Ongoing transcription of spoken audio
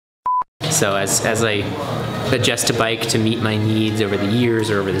So as I adjust a bike to meet my needs over the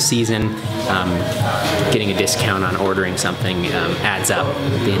years or over the season, getting a discount on ordering something adds up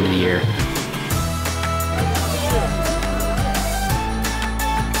at the end of the year.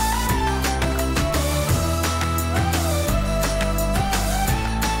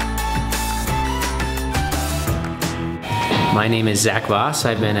 My name is Zach Voss.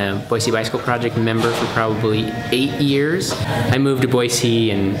 I've been a Boise Bicycle Project member for probably 8 years. I moved to Boise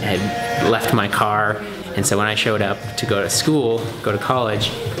and had left my car, and so when I showed up to go to school, go to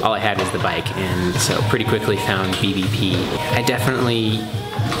college, all I had was the bike, and so pretty quickly found BBP. I definitely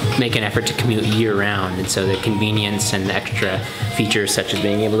make an effort to commute year-round, and so the convenience and the extra features such as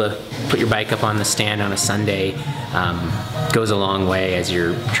being able to put your bike up on the stand on a Sunday goes a long way as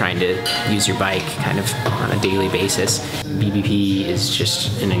you're trying to use your bike kind of on a daily basis. BBP is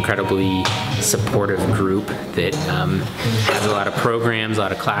just an incredibly supportive group that has a lot of programs, a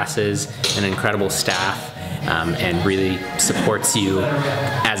lot of classes, an incredible staff, and really supports you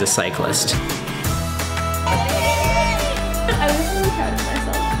as a cyclist.